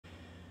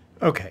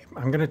Okay,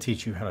 I'm going to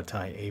teach you how to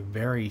tie a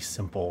very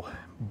simple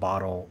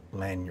bottle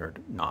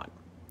lanyard knot.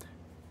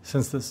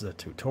 Since this is a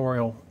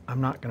tutorial,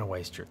 I'm not going to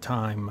waste your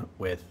time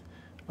with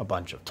a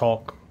bunch of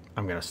talk.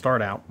 I'm going to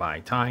start out by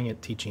tying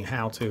it, teaching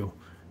how to,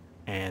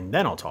 and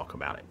then I'll talk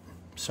about it.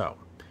 So,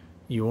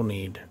 you will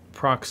need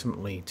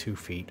approximately 2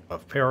 feet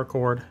of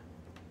paracord.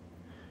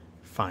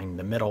 Find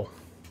the middle.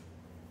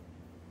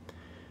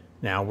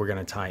 Now we're going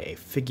to tie a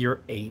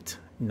figure 8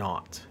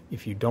 knot.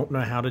 If you don't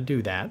know how to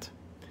do that,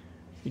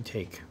 you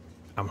take,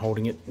 I'm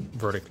holding it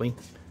vertically,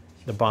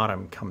 the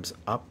bottom comes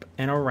up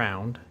and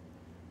around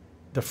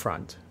the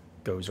front,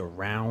 goes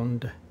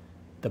around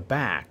the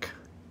back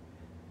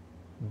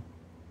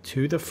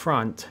to the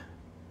front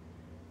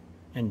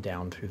and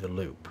down through the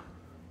loop.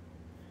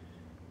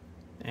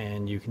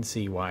 And you can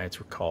see why it's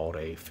called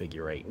a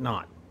figure 8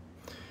 knot.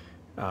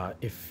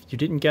 If you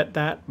didn't get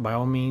that, by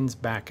all means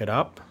back it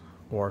up,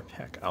 or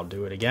heck, I'll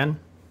do it again.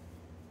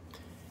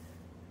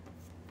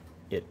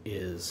 It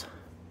is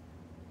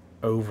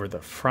over the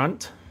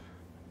front,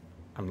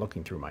 I'm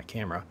looking through my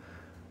camera,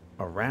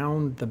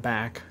 around the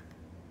back,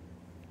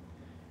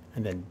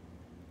 and then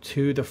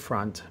to the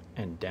front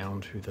and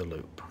down through the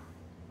loop.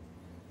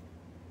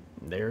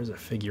 There's a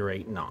figure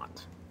 8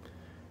 knot.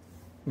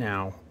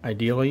 Now,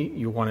 ideally,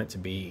 you want it to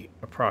be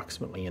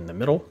approximately in the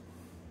middle,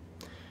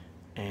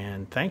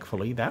 and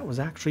thankfully, that was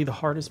actually the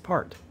hardest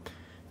part.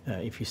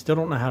 If you still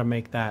don't know how to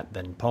make that,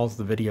 then pause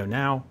the video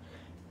now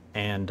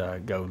and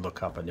go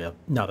look up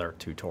another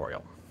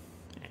tutorial.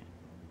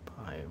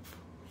 5,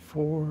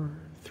 4,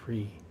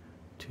 3,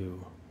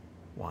 2,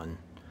 1.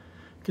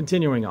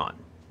 Continuing on.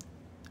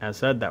 As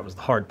said, that was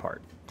the hard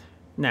part.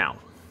 Now,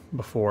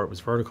 before it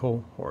was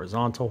vertical,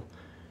 horizontal.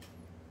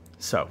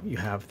 So you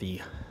have the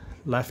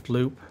left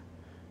loop,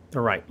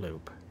 the right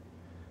loop,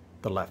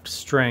 the left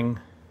string,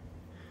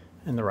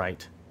 and the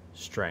right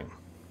string.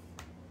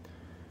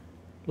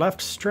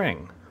 Left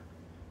string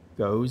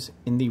goes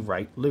in the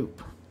right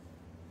loop.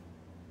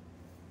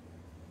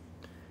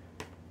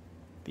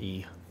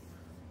 The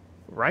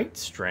right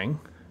string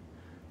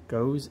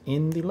goes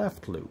in the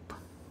left loop.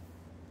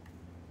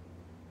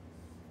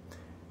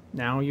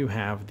 Now you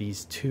have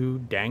these two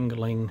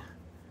dangling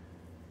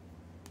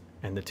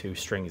and the 2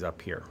 strings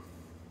up here.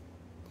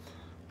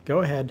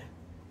 Go ahead,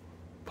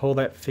 pull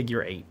that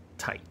figure 8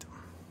 tight.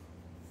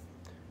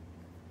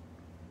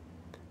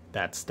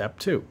 That's step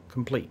 2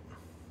 complete.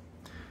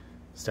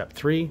 Step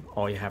 3,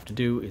 all you have to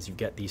do is you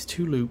get these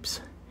 2 loops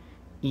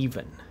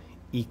even,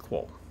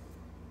 equal.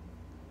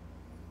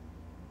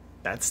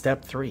 That's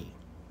step 3.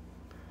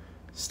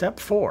 Step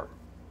 4,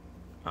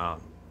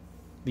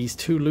 these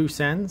 2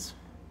 loose ends.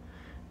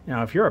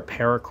 Now, if you're a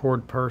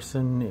paracord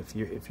person,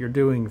 if you're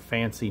doing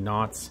fancy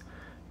knots,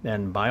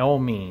 then by all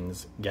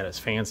means get as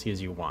fancy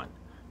as you want.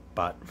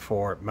 But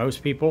for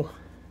most people,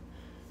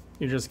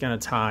 you're just going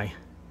to tie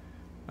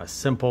a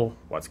simple,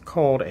 what's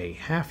called a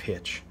half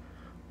hitch,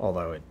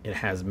 although it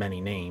has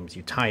many names.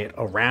 You tie it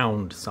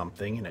around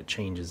something and it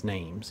changes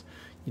names.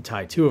 You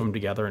tie 2 of them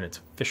together and it's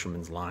a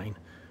fisherman's line.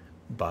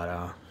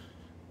 But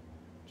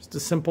just a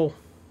simple,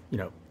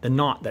 the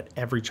knot that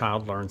every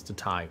child learns to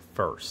tie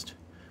first.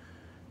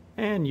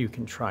 And you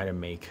can try to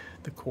make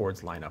the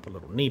cords line up a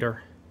little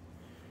neater.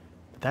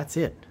 But that's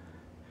it.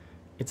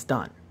 It's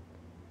done.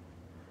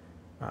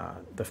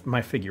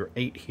 My figure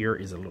 8 here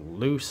is a little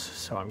loose,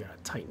 so I'm going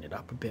to tighten it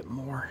up a bit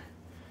more.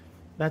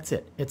 That's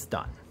it. It's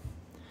done.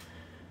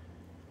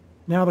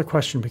 Now the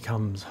question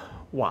becomes,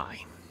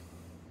 why?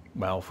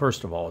 Well,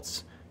 first of all,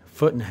 it's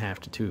 1.5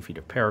 feet to 2 feet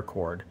of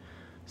paracord.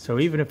 So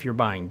even if you're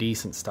buying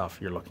decent stuff,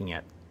 you're looking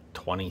at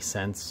 20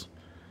 cents.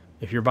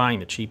 If you're buying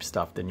the cheap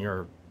stuff, then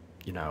you're,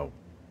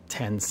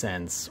 10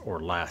 cents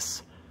or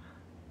less.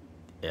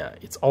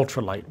 It's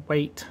ultra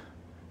lightweight,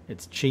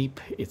 it's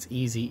cheap, it's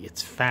easy,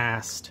 it's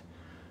fast.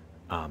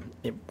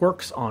 It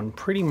works on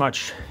pretty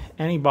much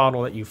any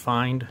bottle that you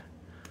find.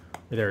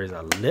 There is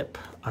a lip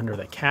under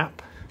the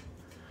cap,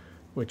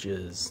 which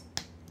is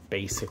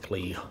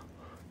basically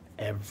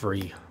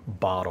every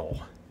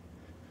bottle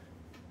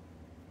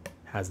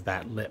has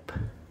that lip.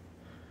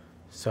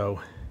 So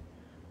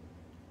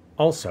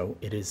also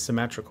it is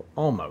symmetrical,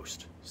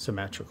 almost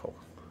symmetrical.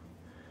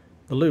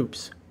 The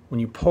loops, when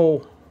you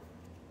pull,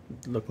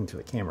 looking to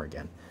the camera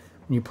again,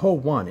 when you pull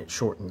one, it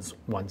shortens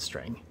one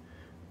string.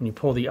 When you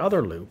pull the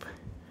other loop,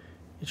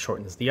 it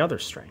shortens the other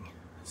string.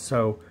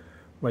 So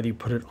whether you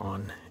put it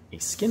on a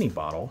skinny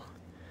bottle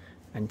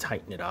and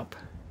tighten it up,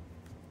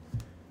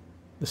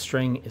 the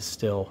string is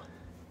still,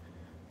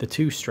 the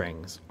 2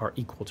 strings are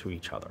equal to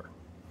each other.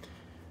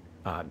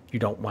 You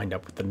don't wind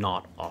up with the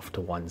knot off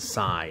to one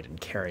side and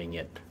carrying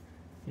it,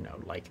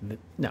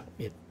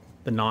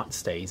 the knot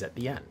stays at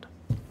the end.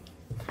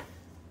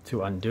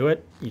 To undo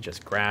it, you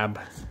just grab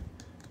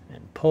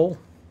and pull.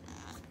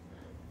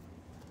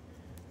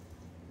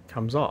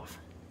 Comes off.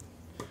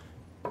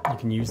 You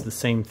can use the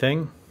same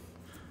thing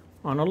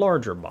on a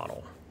larger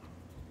bottle.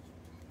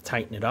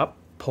 Tighten it up,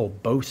 pull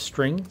both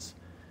strings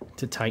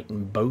to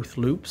tighten both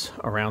loops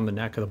around the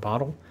neck of the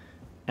bottle,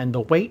 and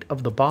the weight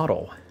of the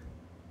bottle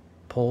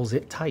pulls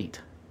it tight,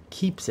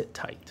 keeps it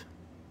tight.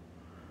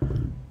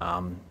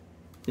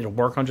 It'll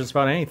work on just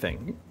about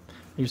anything.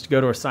 I used to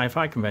go to a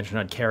sci-fi convention.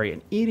 I'd carry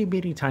an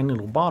itty-bitty tiny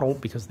little bottle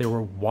because there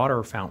were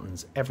water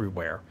fountains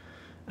everywhere.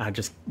 I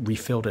just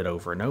refilled it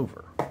over and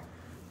over.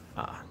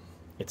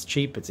 It's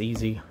cheap. It's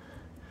easy.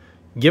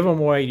 Give them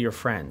away to your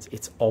friends.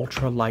 It's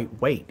ultra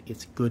lightweight.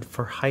 It's good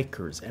for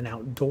hikers and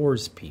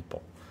outdoors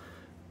people.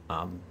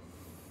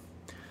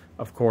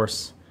 Of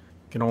course,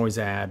 you can always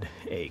add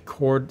a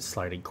cord,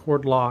 sliding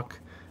cord lock,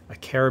 a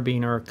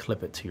carabiner,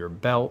 clip it to your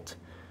belt,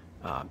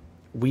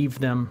 weave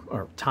them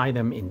or tie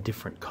them in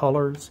different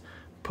colors,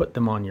 put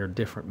them on your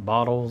different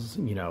bottles.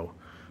 You know,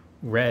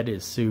 red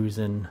is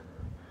Susan,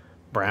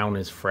 brown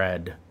is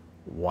Fred,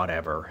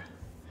 whatever.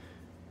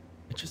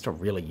 It's just a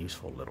really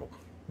useful little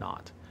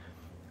knot.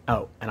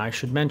 Oh, and I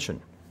should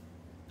mention,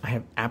 I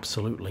have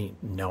absolutely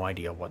no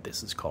idea what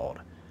this is called.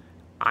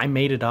 I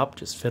made it up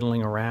just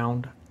fiddling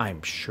around.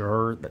 I'm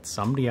sure that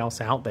somebody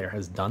else out there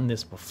has done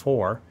this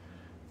before,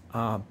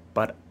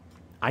 but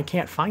I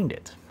can't find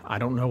it. I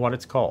don't know what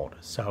it's called.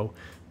 So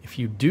if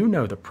you do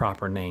know the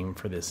proper name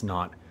for this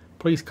knot,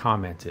 please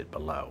comment it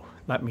below.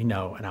 Let me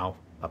know and I'll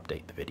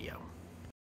update the video.